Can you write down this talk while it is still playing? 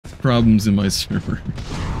problems in my server.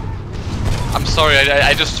 I'm sorry,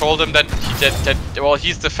 I just told him that well,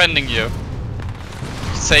 he's defending you.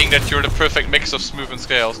 He's saying that you're the perfect mix of smooth and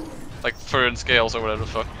scales. Like fur and scales or whatever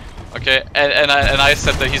the fuck. Okay, and I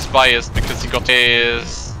said that he's biased because he got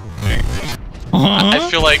his... I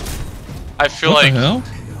feel like... What the hell?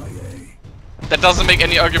 That doesn't make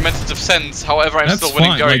any argumentative sense, however I'm still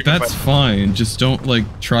winning the argument. That's fine, just don't like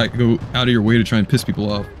go out of your way to try and piss people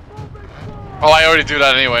off. Oh, I already do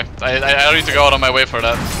that anyway. I don't need to go out on my way for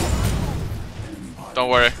that. Don't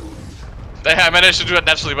worry. I managed to do it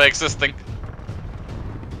naturally by existing.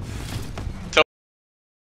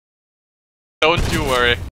 Don't you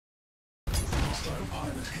worry.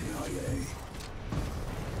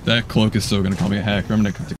 That cloak is still gonna call me a hacker. I'm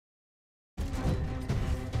gonna have to...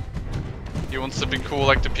 He wants to be cool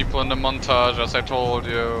like the people in the montage, as I told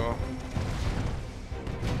you.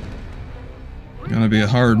 Gonna be a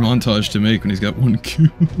hard montage to make when he's got 1 Q.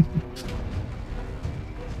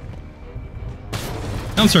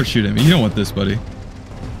 Don't start shooting at me. You don't want this, buddy.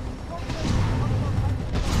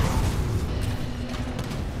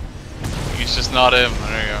 He's just not him.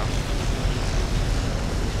 There you go.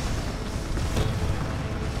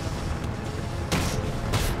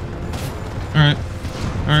 Alright.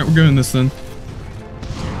 Alright, we're doing this then.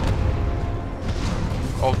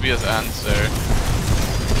 Obvious answer.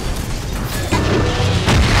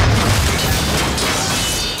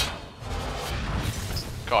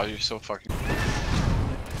 God, you're so fucking...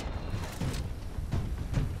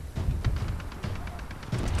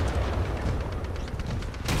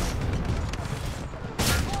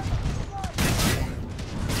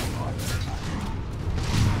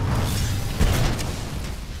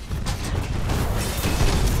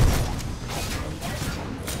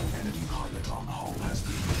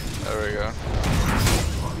 There we go.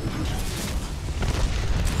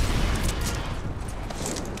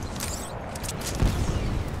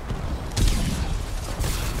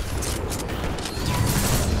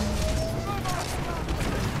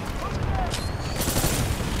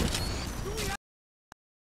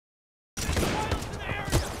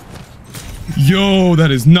 Yo,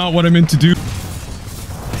 that is not what I meant to do.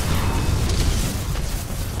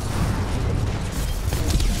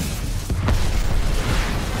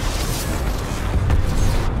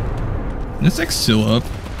 This thing's still up.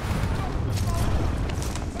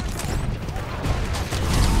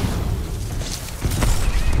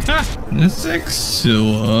 Ha! This thing's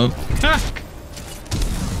still up. Ha!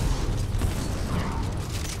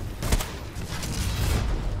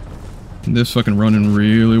 This fucking running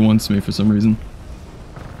really wants me for some reason.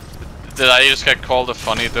 Did I just get called a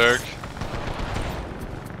funny Dirk?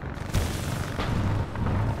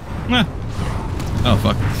 Ah. Oh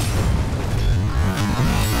fuck.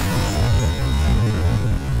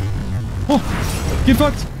 Oh! Get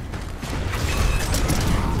fucked!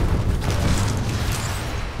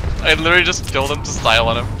 I literally just killed him to style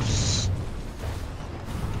on him.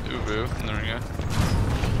 Ooh boo, there we go.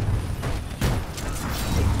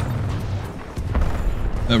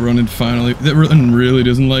 That run really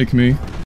doesn't like me.